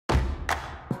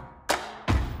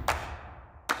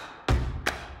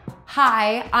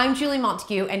Hi, I'm Julie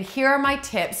Montagu, and here are my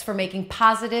tips for making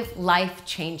positive life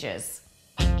changes.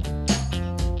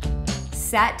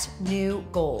 Set new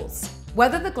goals.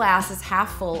 Whether the glass is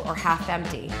half full or half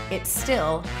empty, it's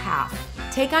still half.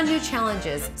 Take on new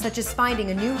challenges, such as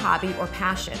finding a new hobby or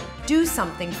passion. Do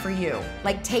something for you,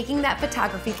 like taking that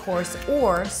photography course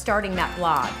or starting that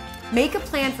blog. Make a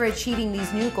plan for achieving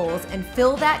these new goals and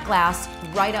fill that glass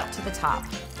right up to the top.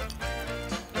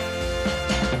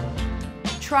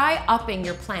 Try upping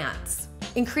your plants.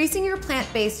 Increasing your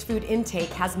plant-based food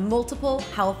intake has multiple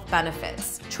health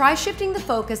benefits. Try shifting the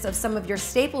focus of some of your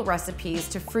staple recipes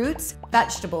to fruits,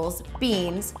 vegetables,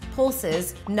 beans,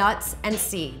 pulses, nuts, and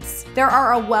seeds. There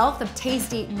are a wealth of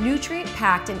tasty,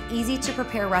 nutrient-packed, and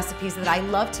easy-to-prepare recipes that I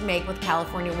love to make with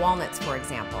California walnuts, for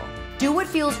example. Do what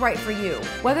feels right for you,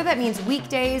 whether that means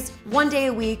weekdays, one day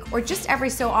a week, or just every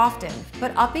so often.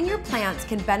 But upping your plants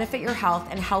can benefit your health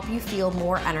and help you feel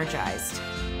more energized.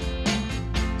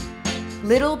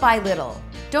 Little by little.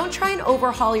 Don't try and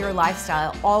overhaul your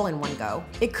lifestyle all in one go.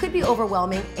 It could be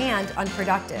overwhelming and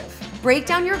unproductive. Break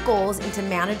down your goals into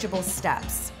manageable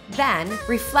steps. Then,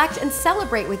 reflect and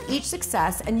celebrate with each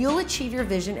success, and you'll achieve your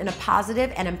vision in a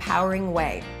positive and empowering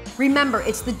way. Remember,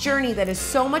 it's the journey that is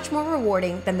so much more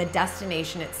rewarding than the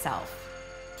destination itself.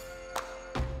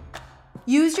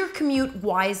 Use your commute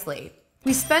wisely.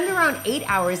 We spend around 8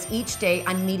 hours each day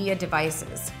on media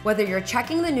devices. Whether you're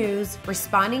checking the news,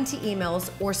 responding to emails,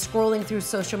 or scrolling through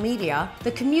social media, the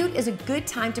commute is a good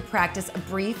time to practice a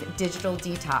brief digital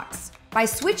detox. By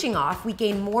switching off, we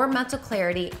gain more mental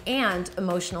clarity and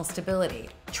emotional stability.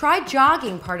 Try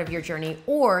jogging part of your journey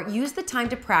or use the time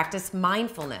to practice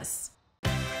mindfulness.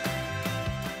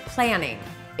 Planning.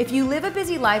 If you live a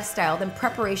busy lifestyle, then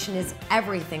preparation is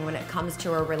everything when it comes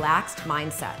to a relaxed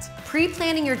mindset.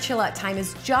 Pre-planning your chill-out time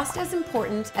is just as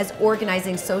important as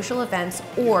organizing social events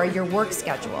or your work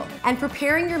schedule. And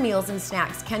preparing your meals and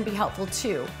snacks can be helpful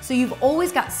too, so you've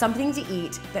always got something to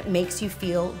eat that makes you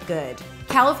feel good.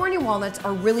 California walnuts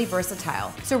are really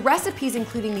versatile, so recipes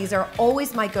including these are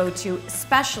always my go-to,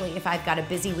 especially if I've got a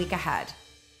busy week ahead.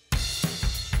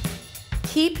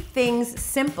 Keep things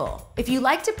simple. If you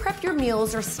like to prep your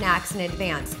meals or snacks in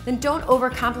advance, then don't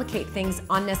overcomplicate things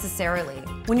unnecessarily.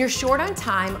 When you're short on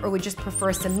time or would just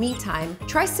prefer some me time,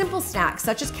 try simple snacks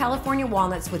such as California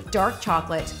walnuts with dark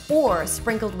chocolate or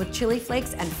sprinkled with chili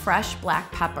flakes and fresh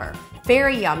black pepper.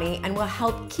 Very yummy and will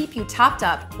help keep you topped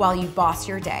up while you boss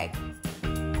your day.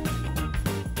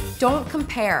 Don't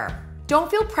compare.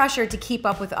 Don't feel pressured to keep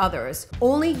up with others.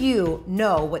 Only you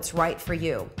know what's right for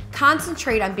you.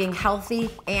 Concentrate on being healthy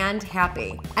and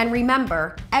happy. And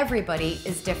remember, everybody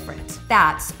is different.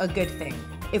 That's a good thing.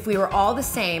 If we were all the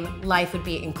same, life would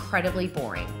be incredibly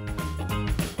boring.